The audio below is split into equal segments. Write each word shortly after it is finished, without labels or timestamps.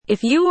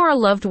If you or a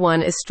loved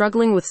one is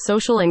struggling with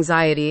social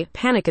anxiety,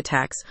 panic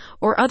attacks,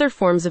 or other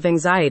forms of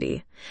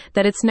anxiety,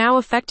 that it's now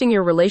affecting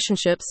your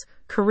relationships,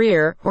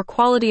 career, or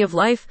quality of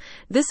life,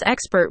 this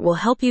expert will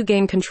help you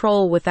gain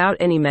control without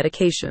any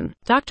medication.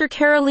 Dr.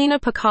 Carolina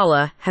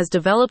Pacala has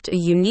developed a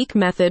unique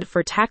method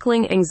for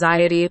tackling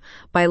anxiety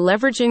by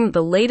leveraging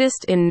the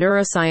latest in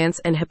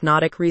neuroscience and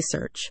hypnotic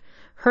research.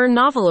 Her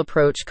novel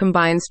approach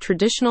combines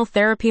traditional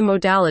therapy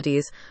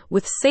modalities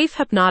with safe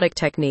hypnotic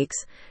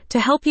techniques to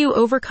help you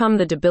overcome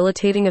the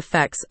debilitating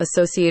effects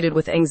associated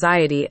with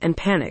anxiety and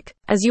panic.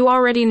 As you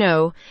already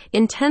know,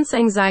 intense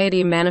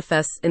anxiety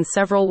manifests in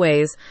several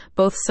ways,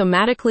 both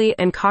somatically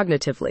and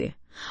cognitively,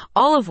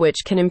 all of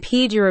which can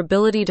impede your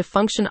ability to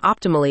function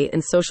optimally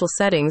in social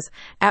settings,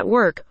 at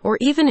work, or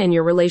even in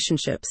your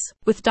relationships.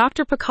 With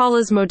Dr.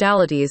 Pacala's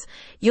modalities,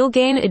 you'll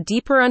gain a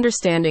deeper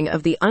understanding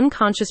of the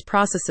unconscious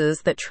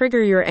processes that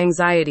trigger your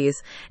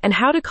anxieties and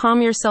how to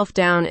calm yourself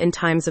down in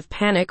times of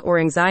panic or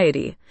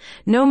anxiety,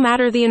 no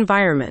matter the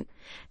environment.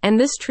 And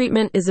this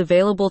treatment is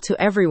available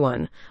to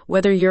everyone,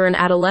 whether you're an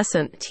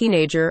adolescent,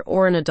 teenager,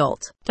 or an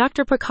adult.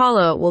 Dr.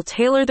 Pacala will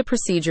tailor the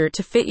procedure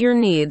to fit your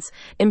needs,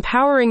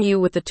 empowering you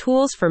with the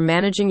tools for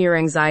managing your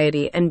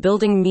anxiety and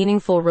building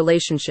meaningful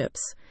relationships.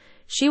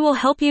 She will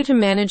help you to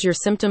manage your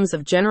symptoms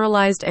of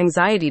generalized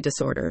anxiety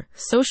disorder,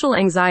 social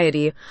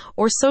anxiety,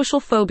 or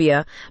social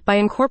phobia by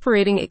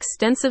incorporating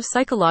extensive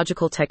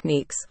psychological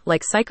techniques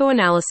like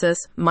psychoanalysis,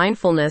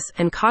 mindfulness,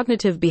 and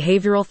cognitive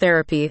behavioral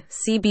therapy,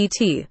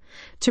 CBT,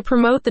 to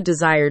promote the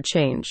desired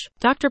change.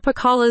 Dr.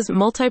 Pacala's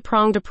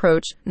multi-pronged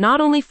approach not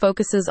only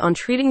focuses on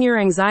treating your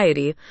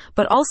anxiety,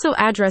 but also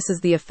addresses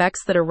the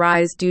effects that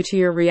arise due to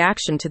your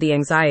reaction to the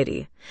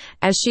anxiety.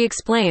 As she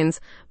explains,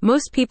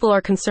 most people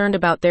are concerned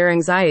about their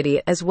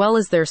anxiety as well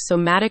as their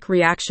somatic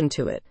reaction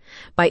to it.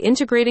 By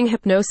integrating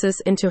hypnosis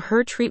into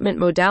her treatment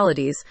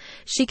modalities,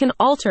 she can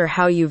alter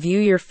how you view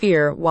your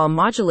fear while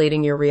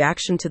modulating your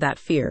reaction to that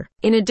fear.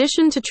 In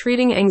addition to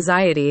treating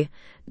anxiety,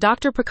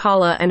 Dr.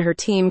 Pacala and her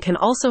team can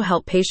also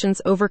help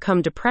patients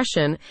overcome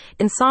depression,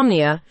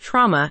 insomnia,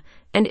 trauma,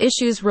 and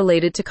issues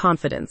related to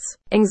confidence.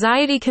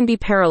 Anxiety can be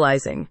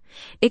paralyzing.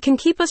 It can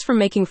keep us from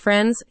making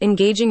friends,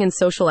 engaging in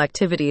social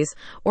activities,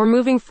 or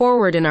moving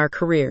forward in our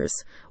careers.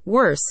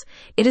 Worse,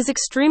 it is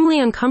extremely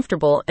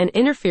uncomfortable and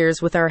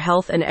interferes with our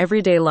health and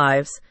everyday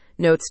lives,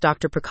 notes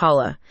Dr.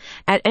 Pacala.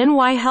 At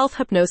NY Health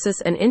Hypnosis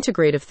and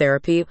Integrative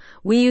Therapy,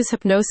 we use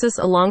hypnosis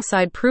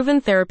alongside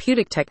proven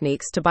therapeutic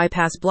techniques to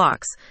bypass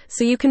blocks,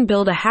 so you can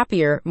build a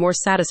happier, more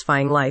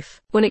satisfying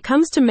life. When it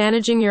comes to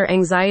managing your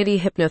anxiety,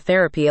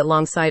 hypnotherapy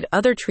alongside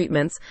other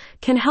treatments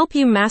can help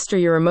you master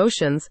your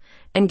emotions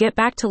and get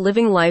back to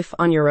living life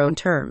on your own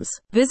terms.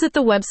 Visit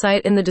the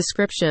website in the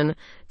description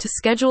to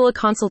schedule a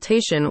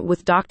consultation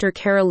with Dr.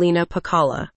 Carolina Pacala.